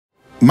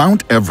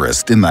Mount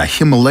Everest in the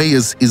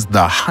Himalayas is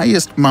the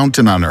highest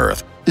mountain on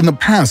Earth. In the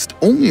past,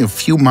 only a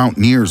few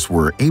mountaineers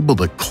were able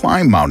to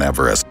climb Mount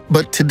Everest,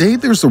 but today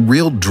there's a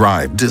real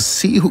drive to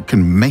see who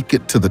can make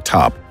it to the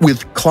top,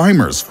 with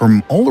climbers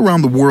from all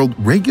around the world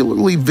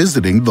regularly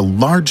visiting the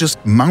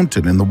largest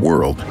mountain in the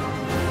world.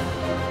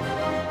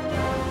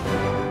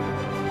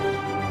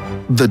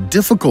 The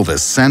difficult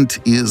ascent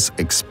is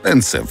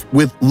expensive,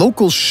 with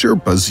local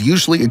Sherpas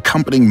usually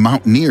accompanying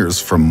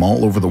mountaineers from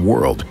all over the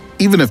world.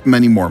 Even if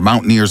many more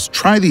mountaineers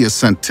try the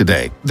ascent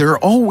today, there are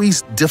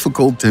always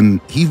difficult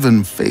and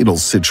even fatal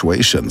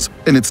situations,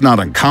 and it's not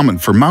uncommon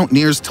for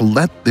mountaineers to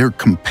let their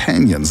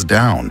companions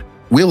down.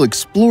 We'll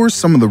explore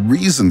some of the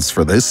reasons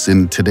for this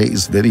in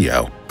today's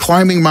video.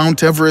 Climbing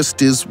Mount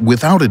Everest is,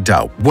 without a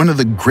doubt, one of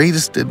the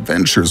greatest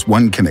adventures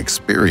one can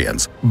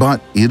experience, but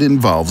it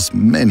involves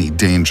many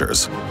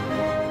dangers.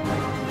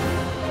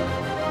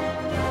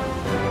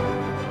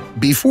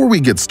 Before we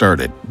get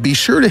started, be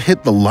sure to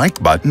hit the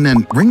like button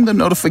and ring the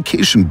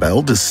notification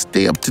bell to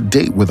stay up to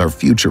date with our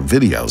future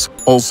videos.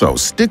 Also,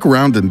 stick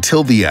around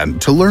until the end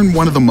to learn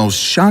one of the most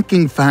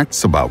shocking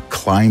facts about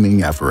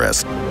climbing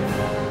Everest.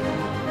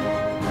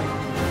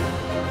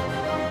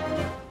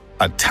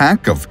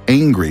 Attack of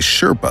angry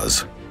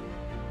Sherpas.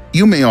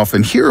 You may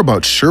often hear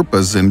about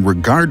Sherpas in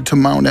regard to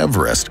Mount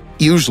Everest.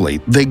 Usually,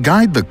 they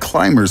guide the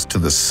climbers to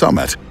the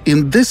summit.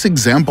 In this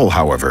example,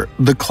 however,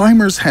 the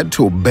climbers had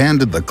to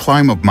abandon the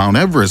climb of Mount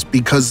Everest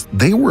because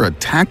they were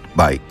attacked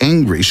by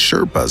angry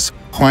Sherpas.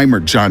 Climber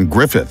John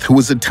Griffith, who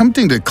was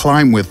attempting to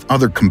climb with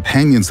other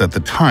companions at the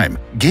time,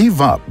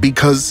 gave up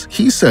because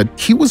he said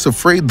he was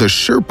afraid the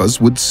Sherpas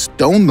would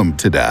stone them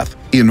to death.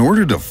 In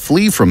order to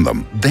flee from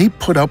them, they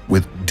put up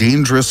with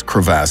dangerous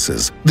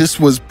crevasses. This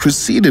was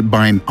preceded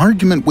by an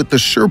argument with the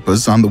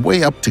Sherpas on the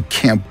way up to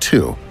Camp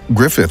 2.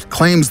 Griffith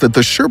claims that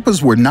the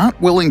Sherpas were not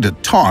willing to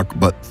talk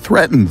but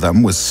threatened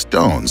them with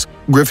stones.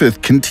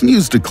 Griffith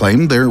continues to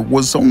claim there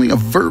was only a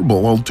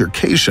verbal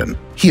altercation.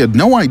 He had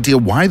no idea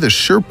why the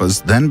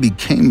Sherpas then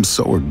became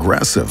so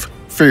aggressive.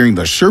 Fearing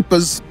the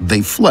Sherpas,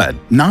 they fled,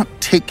 not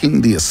taking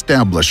the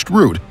established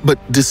route, but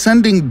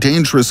descending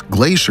dangerous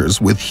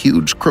glaciers with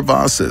huge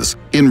crevasses.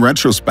 In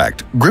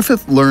retrospect,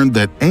 Griffith learned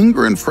that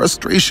anger and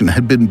frustration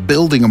had been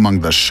building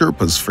among the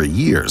Sherpas for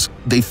years.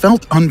 They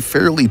felt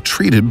unfairly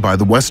treated by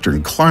the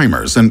Western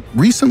climbers, and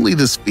recently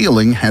this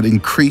feeling had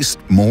increased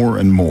more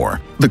and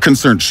more. The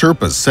concerned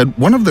Sherpas said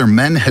one of their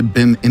men had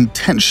been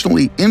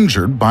intentionally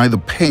injured by the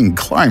paying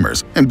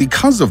climbers, and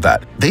because of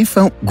that, they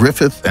felt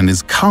Griffith and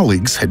his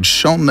colleagues had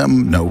shown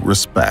them no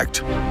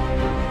respect.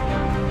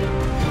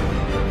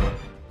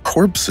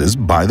 Corpses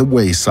by the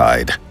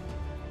wayside.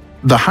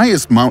 The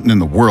highest mountain in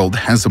the world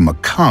has a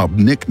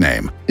macabre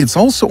nickname. It's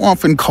also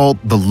often called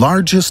the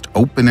largest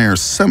open-air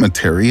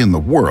cemetery in the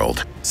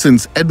world.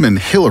 Since Edmund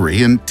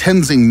Hillary and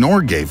Tenzing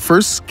Norgay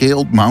first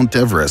scaled Mount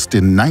Everest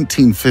in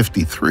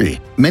 1953,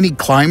 many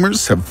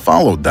climbers have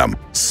followed them.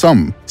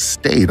 Some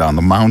stayed on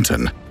the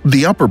mountain.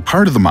 The upper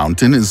part of the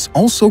mountain is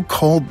also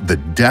called the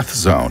death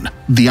zone.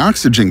 The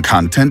oxygen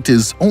content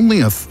is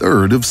only a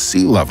third of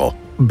sea level.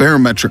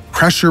 Barometric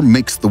pressure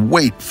makes the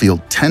weight feel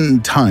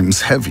 10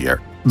 times heavier.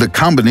 The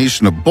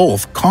combination of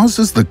both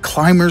causes the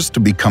climbers to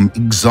become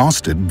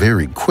exhausted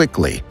very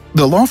quickly.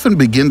 They'll often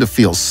begin to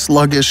feel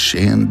sluggish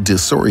and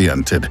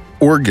disoriented.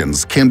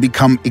 Organs can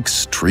become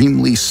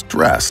extremely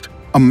stressed.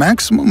 A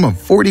maximum of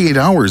 48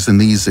 hours in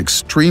these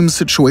extreme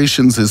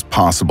situations is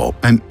possible,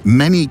 and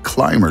many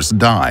climbers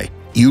die.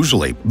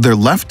 Usually, they're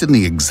left in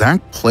the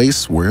exact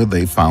place where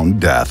they found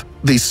death.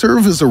 They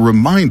serve as a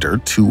reminder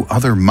to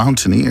other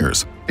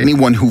mountaineers.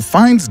 Anyone who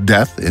finds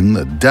death in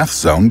the death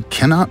zone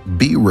cannot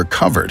be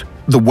recovered.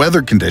 The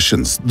weather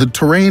conditions, the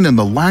terrain, and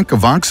the lack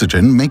of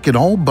oxygen make it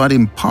all but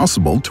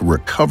impossible to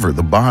recover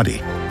the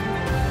body.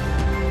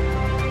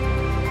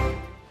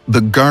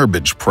 The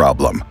garbage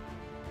problem.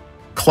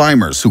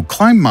 Climbers who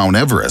climb Mount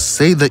Everest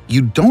say that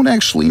you don't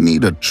actually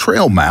need a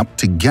trail map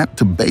to get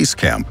to base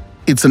camp.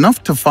 It's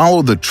enough to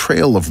follow the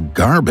trail of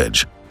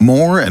garbage.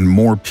 More and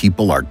more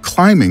people are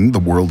climbing the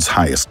world's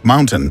highest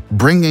mountain,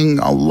 bringing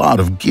a lot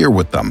of gear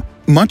with them.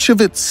 Much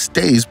of it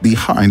stays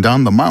behind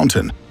on the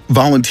mountain.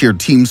 Volunteer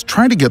teams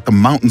try to get the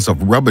mountains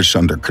of rubbish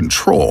under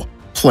control.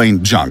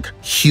 Plain junk,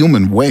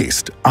 human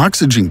waste,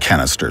 oxygen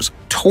canisters,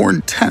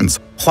 torn tents,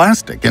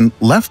 plastic, and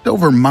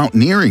leftover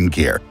mountaineering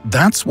gear –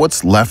 that's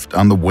what's left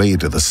on the way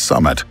to the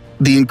summit.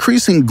 The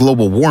increasing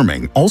global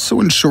warming also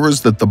ensures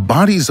that the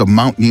bodies of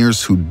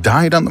mountaineers who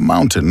died on the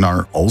mountain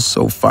are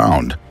also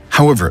found.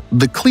 However,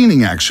 the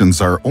cleaning actions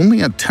are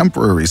only a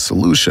temporary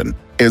solution.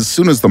 As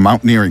soon as the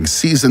mountaineering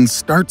season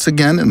starts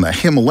again in the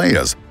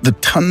Himalayas, the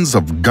tons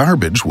of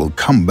garbage will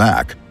come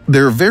back.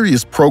 There are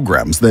various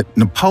programs that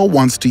Nepal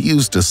wants to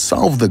use to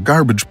solve the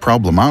garbage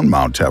problem on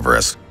Mount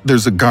Everest.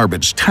 There's a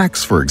garbage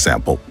tax, for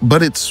example,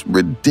 but it's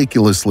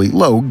ridiculously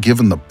low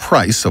given the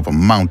price of a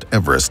Mount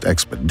Everest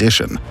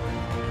expedition.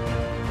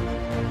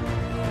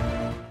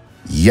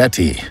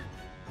 Yeti.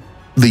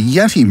 The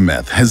Yeti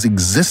myth has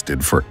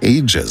existed for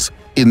ages.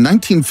 In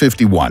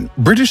 1951,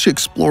 British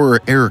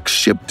explorer Eric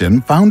Shipton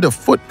found a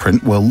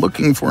footprint while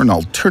looking for an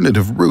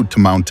alternative route to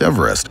Mount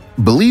Everest.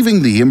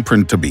 Believing the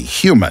imprint to be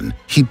human,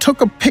 he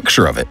took a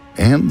picture of it,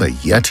 and the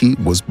Yeti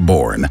was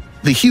born.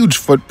 The huge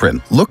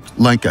footprint looked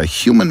like a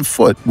human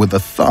foot with a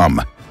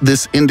thumb.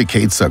 This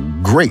indicates a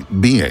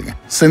great being.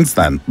 Since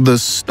then, the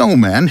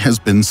snowman has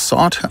been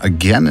sought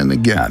again and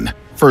again.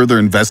 Further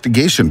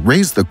investigation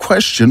raised the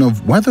question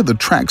of whether the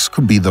tracks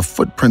could be the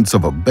footprints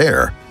of a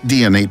bear.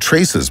 DNA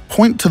traces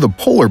point to the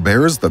polar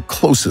bear as the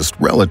closest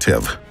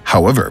relative.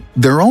 However,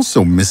 there are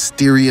also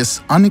mysterious,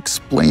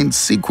 unexplained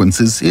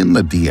sequences in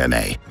the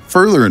DNA.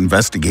 Further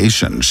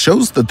investigation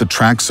shows that the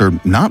tracks are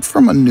not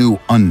from a new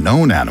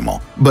unknown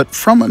animal, but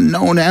from a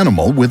known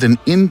animal with an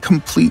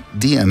incomplete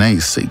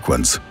DNA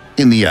sequence.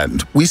 In the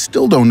end, we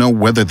still don't know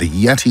whether the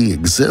Yeti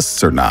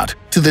exists or not.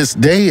 To this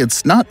day,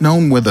 it's not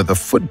known whether the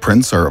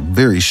footprints are a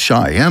very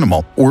shy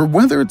animal or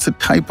whether it's a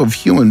type of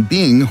human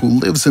being who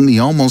lives in the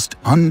almost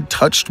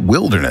untouched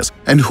wilderness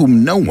and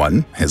whom no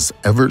one has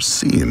ever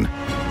seen.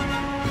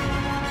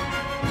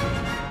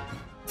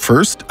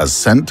 First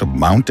ascent of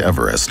Mount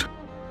Everest.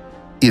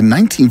 In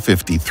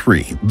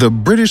 1953, the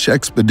British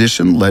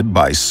expedition led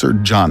by Sir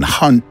John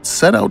Hunt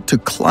set out to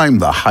climb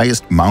the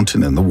highest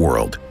mountain in the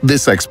world.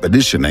 This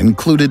expedition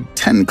included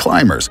 10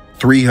 climbers,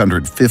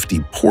 350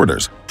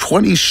 porters,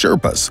 20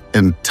 Sherpas,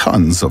 and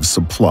tons of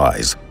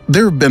supplies.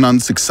 There have been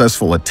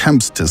unsuccessful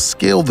attempts to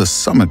scale the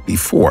summit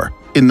before.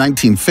 In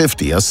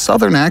 1950, a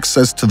southern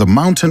access to the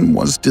mountain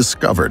was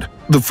discovered.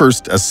 The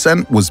first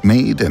ascent was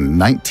made in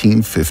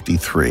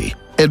 1953.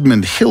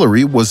 Edmund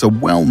Hillary was a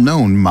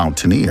well-known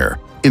mountaineer.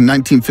 In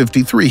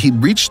 1953,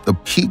 he'd reached the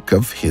peak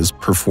of his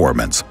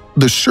performance.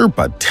 The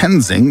Sherpa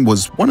Tenzing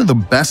was one of the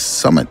best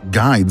summit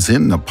guides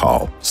in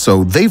Nepal,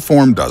 so they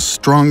formed a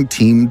strong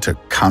team to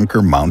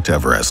conquer Mount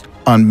Everest.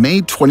 On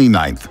May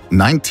 29,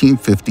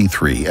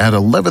 1953, at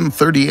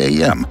 11:30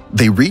 a.m.,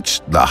 they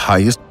reached the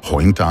highest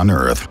point on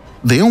Earth.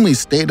 They only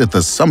stayed at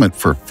the summit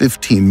for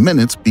 15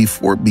 minutes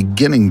before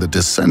beginning the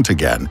descent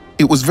again.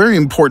 It was very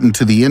important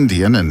to the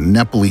Indian and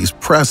Nepalese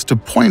press to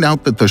point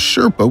out that the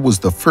Sherpa was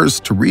the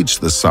first to reach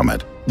the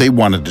summit. They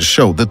wanted to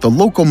show that the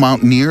local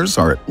mountaineers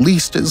are at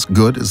least as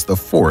good as the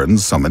foreign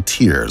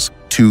summiteers.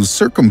 To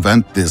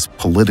circumvent this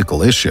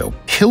political issue,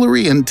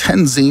 Hillary and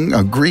Tenzing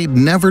agreed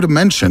never to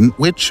mention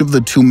which of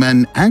the two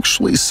men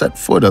actually set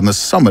foot on the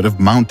summit of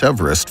Mount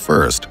Everest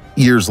first.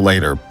 Years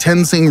later,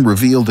 Tenzing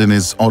revealed in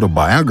his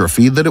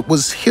autobiography that it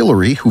was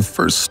Hillary who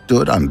first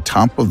stood on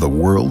top of the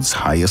world's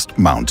highest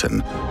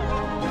mountain.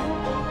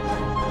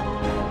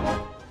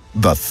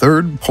 The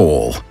Third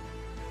Pole.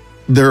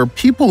 There are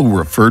people who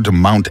refer to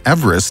Mount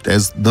Everest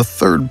as the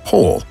Third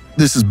Pole.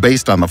 This is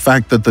based on the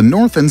fact that the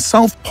North and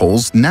South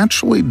Poles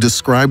naturally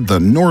describe the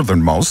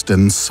northernmost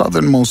and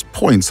southernmost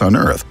points on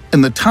Earth,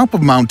 and the top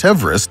of Mount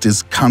Everest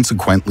is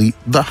consequently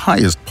the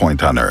highest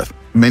point on Earth.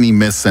 Many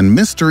myths and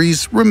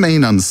mysteries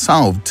remain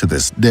unsolved to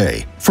this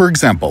day. For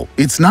example,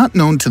 it's not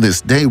known to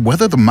this day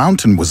whether the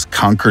mountain was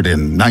conquered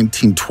in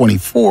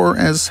 1924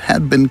 as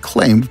had been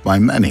claimed by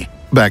many.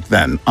 Back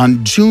then,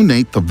 on June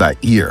 8th of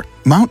that year,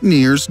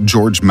 mountaineers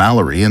George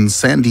Mallory and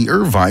Sandy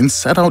Irvine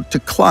set out to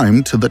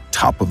climb to the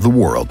top of the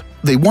world.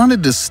 They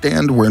wanted to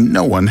stand where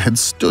no one had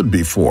stood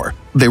before.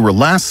 They were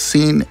last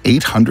seen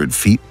 800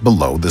 feet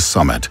below the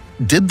summit.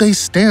 Did they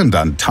stand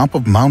on top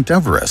of Mount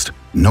Everest?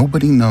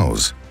 Nobody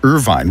knows.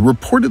 Irvine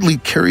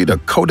reportedly carried a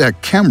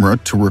Kodak camera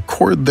to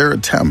record their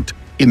attempt.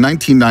 In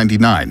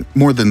 1999,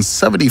 more than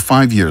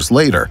 75 years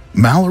later,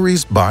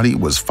 Mallory's body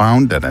was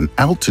found at an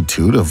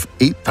altitude of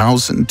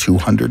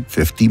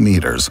 8,250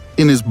 meters.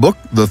 In his book,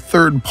 The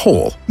Third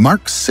Pole,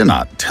 Mark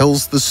Sinnott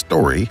tells the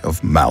story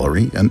of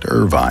Mallory and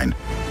Irvine.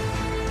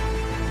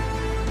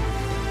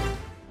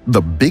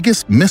 The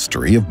biggest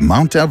mystery of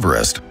Mount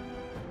Everest.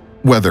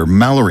 Whether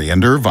Mallory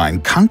and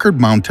Irvine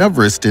conquered Mount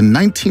Everest in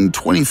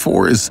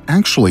 1924 is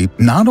actually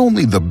not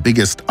only the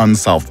biggest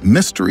unsolved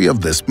mystery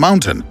of this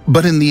mountain,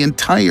 but in the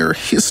entire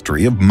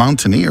history of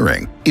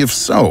mountaineering. If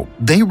so,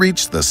 they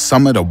reached the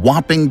summit a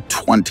whopping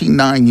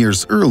 29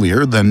 years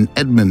earlier than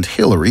Edmund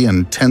Hillary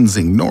and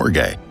Tenzing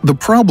Norgay. The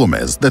problem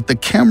is that the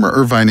camera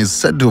Irvine is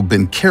said to have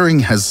been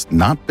carrying has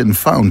not been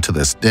found to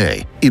this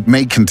day. It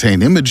may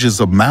contain images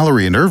of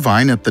Mallory and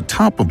Irvine at the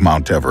top of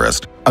Mount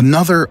Everest.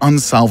 Another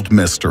unsolved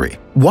mystery.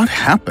 What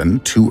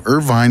happened to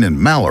Irvine and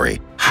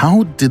Mallory?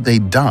 How did they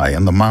die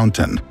on the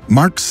mountain?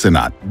 Mark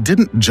Sinnott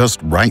didn't just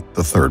write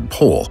The Third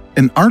Pole.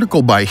 An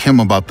article by him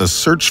about the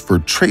search for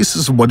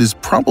traces of what is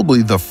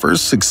probably the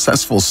first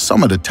successful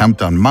summit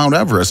attempt on Mount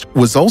Everest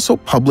was also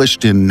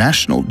published in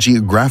National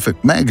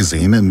Geographic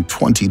magazine in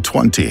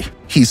 2020.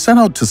 He set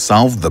out to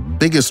solve the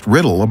biggest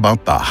riddle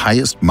about the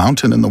highest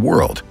mountain in the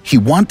world. He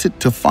wanted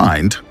to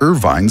find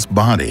Irvine's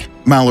body.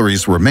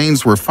 Mallory's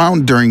remains were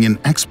found during an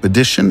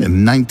expedition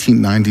in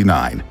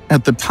 1999.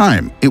 At the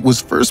time, it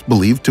was first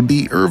believed to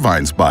be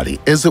Irvine's body,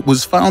 as it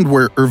was found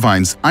where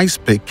Irvine's ice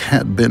pick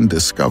had been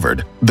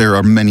discovered. There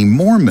are many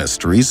more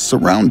mysteries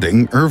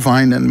surrounding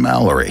Irvine and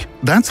Mallory.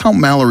 That's how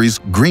Mallory's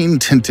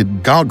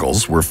green-tinted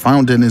goggles were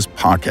found in his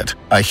pocket,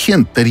 a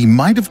hint that he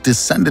might have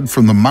descended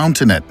from the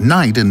mountain at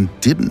night and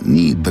didn't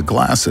need the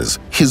glasses.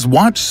 His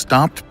watch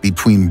stopped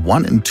between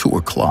 1 and 2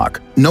 o'clock.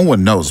 No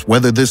one knows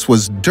whether this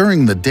was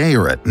during the day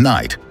or at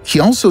night. He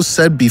also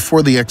said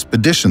before the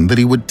expedition that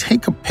he would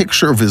take a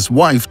picture of his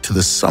wife to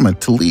the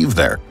summit to leave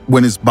there.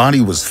 When his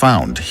body was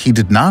found, he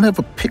did not have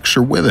a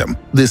picture with him.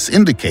 This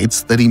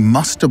indicates that he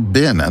must have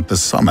been at the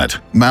summit.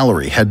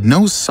 Mallory had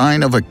no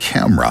sign of a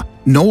camera.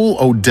 Noel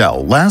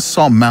Odell last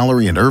saw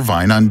Mallory and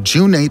Irvine on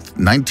June 8,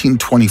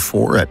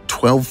 1924 at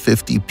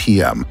 12:50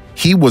 p.m.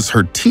 He was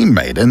her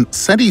teammate and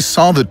said he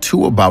saw the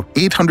two about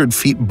 800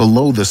 feet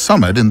below the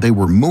summit and they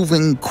were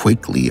moving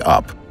quickly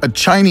up. A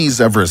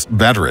Chinese Everest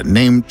veteran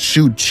named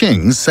Xu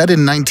Qing said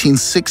in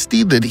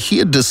 1960 that he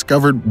had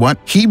discovered what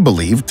he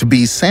believed to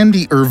be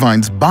Sandy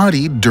Irvine's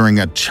body during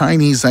a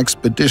Chinese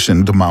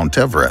expedition to Mount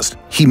Everest.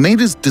 He made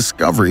his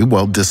discovery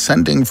while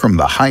descending from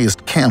the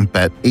highest camp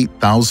at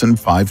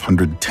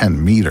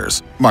 8,510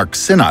 meters. Mark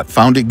Sinnott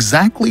found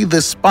exactly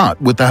this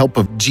spot with the help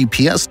of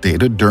GPS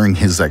data during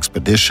his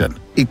expedition.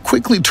 It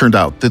quickly turned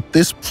out that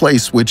this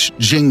place, which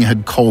Jing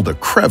had called a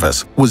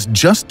crevice, was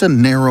just a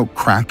narrow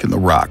crack in the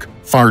rock,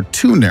 far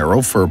too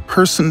narrow for a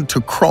person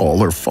to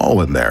crawl or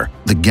fall in there.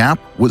 The gap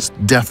was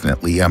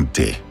definitely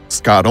empty.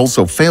 Scott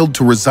also failed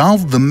to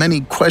resolve the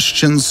many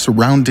questions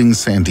surrounding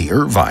Sandy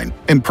Irvine,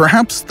 and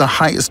perhaps the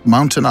highest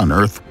mountain on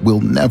Earth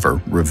will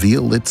never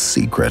reveal its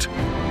secret.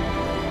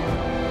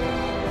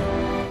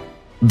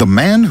 The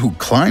man who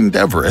climbed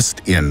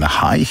Everest in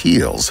high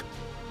heels.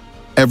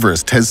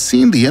 Everest has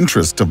seen the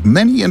interest of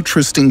many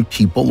interesting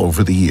people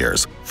over the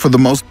years. For the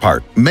most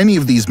part, many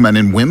of these men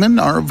and women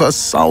are of a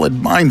solid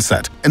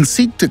mindset and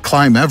seek to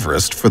climb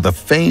Everest for the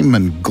fame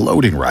and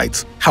gloating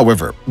rights.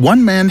 However,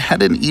 one man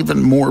had an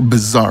even more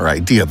bizarre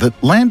idea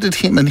that landed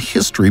him in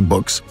history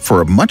books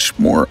for a much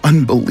more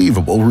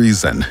unbelievable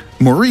reason.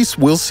 Maurice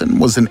Wilson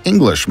was an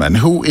Englishman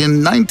who,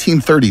 in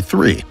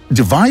 1933,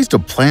 devised a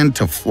plan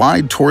to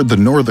fly toward the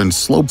northern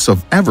slopes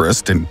of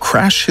Everest and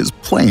crash his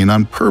plane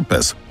on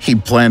purpose. He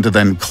planned to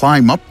then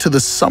climb up to the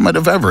summit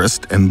of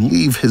Everest and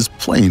leave his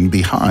plane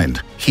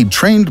behind. He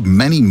trained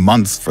many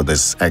months for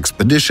this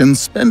expedition,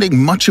 spending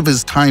much of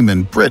his time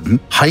in Britain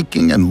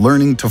hiking and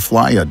learning to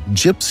fly a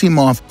gypsy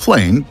moth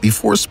plane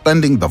before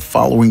spending the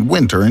following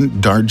winter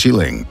in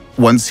Darjeeling.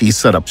 Once he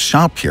set up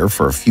shop here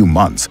for a few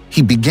months,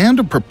 he began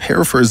to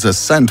prepare for his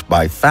ascent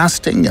by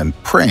fasting and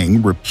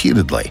praying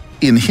repeatedly.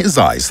 In his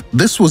eyes,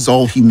 this was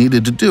all he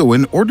needed to do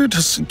in order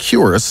to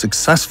secure a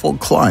successful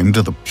climb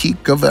to the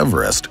peak of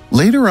Everest.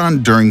 Later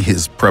on during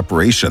his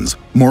preparations,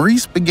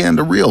 Maurice began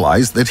to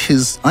realize that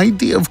his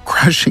idea of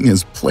crashing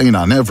his plane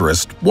on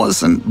Everest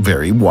wasn't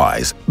very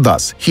wise.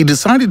 Thus, he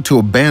decided to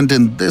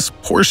abandon this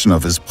portion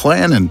of his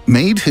plan and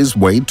made his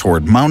way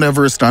toward Mount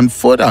Everest on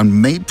foot on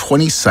May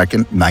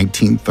 22,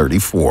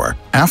 1934.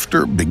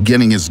 After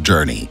beginning his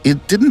journey,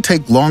 it didn't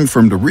take long for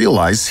him to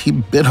realize he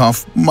bit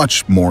off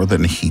much more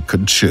than he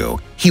could chew.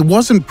 He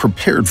wasn't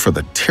prepared for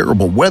the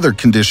terrible weather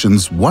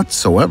conditions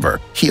whatsoever.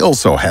 He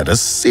also had a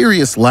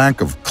serious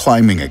lack of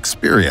climbing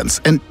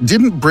experience and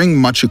didn't bring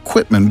much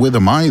equipment with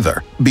him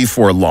either.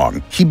 Before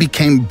long, he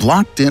became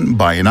blocked in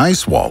by an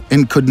ice wall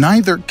and could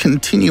neither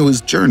continue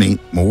his journey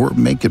or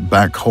make it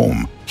back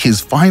home. His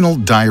final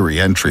diary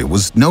entry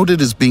was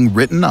noted as being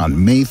written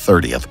on May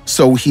 30th,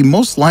 so he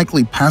most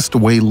likely passed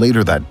away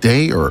later that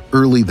day or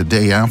early the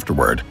day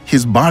afterward.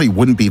 His body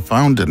wouldn't be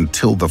found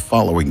until the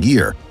following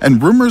year,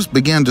 and rumors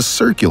began to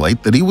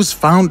circulate that he was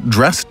found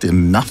dressed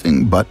in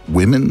nothing but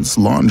women's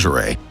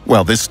lingerie.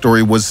 While this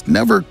story was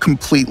never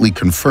completely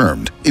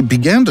confirmed, it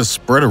began to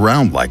spread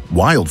around like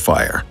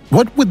wildfire.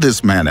 What would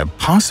this man have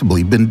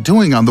possibly been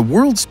doing on the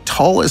world's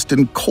tallest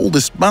and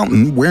coldest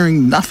mountain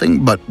wearing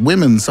nothing but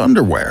women's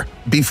underwear?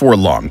 Before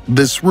long,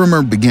 this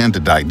rumor began to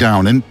die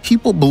down and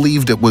people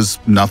believed it was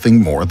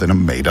nothing more than a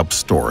made-up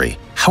story.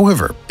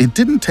 However, it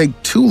didn't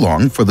take too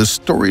long for the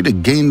story to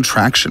gain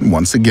traction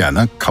once again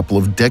a couple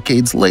of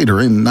decades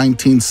later in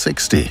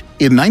 1960.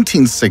 In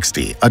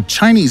 1960, a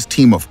Chinese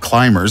team of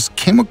climbers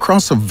came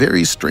across a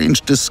very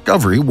strange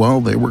discovery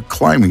while they were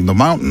climbing the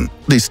mountain.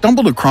 They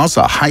stumbled across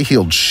a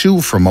high-heeled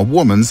shoe from a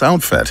woman's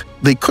outfit.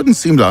 They couldn't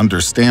seem to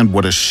understand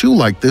what a shoe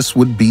like this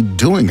would be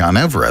doing on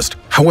Everest.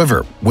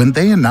 However, when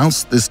they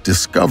announced this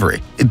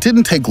discovery, it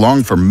didn't take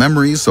long for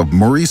memories of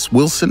Maurice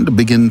Wilson to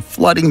begin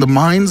flooding the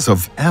minds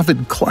of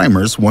avid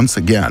climbers once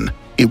again.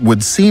 It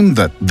would seem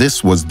that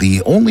this was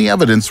the only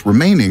evidence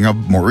remaining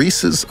of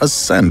Maurice's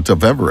ascent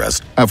of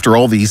Everest. After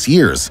all these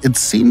years, it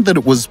seemed that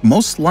it was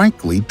most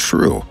likely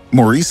true.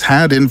 Maurice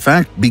had, in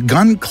fact,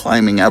 begun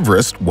climbing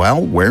Everest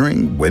while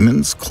wearing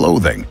women's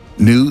clothing.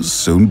 News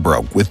soon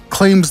broke with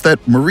claims that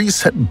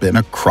Maurice had been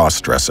a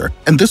crossdresser,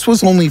 and this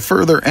was only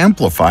further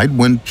amplified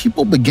when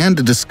people began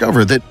to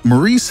discover that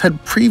Maurice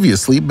had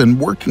previously been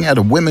working at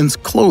a women's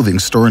clothing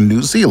store in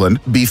New Zealand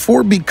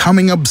before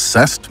becoming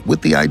obsessed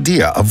with the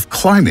idea of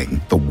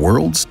climbing the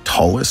world's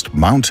tallest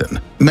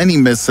mountain. Many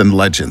myths and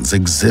legends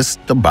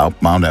exist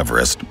about Mount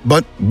Everest,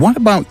 but what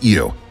about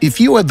you? If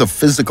you had the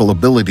physical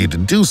ability to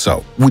do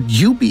so, would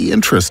you be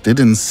interested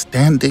in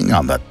standing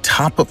on the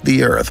top of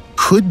the earth?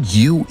 Could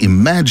you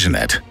imagine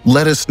it?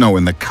 Let us know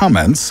in the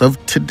comments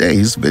of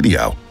today's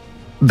video.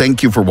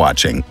 Thank you for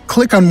watching.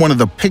 Click on one of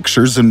the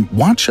pictures and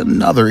watch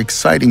another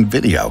exciting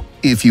video.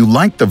 If you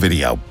liked the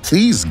video,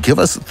 please give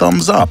us a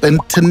thumbs up, and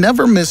to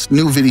never miss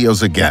new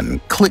videos again,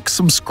 click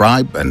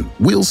subscribe and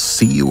we'll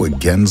see you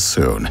again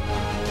soon.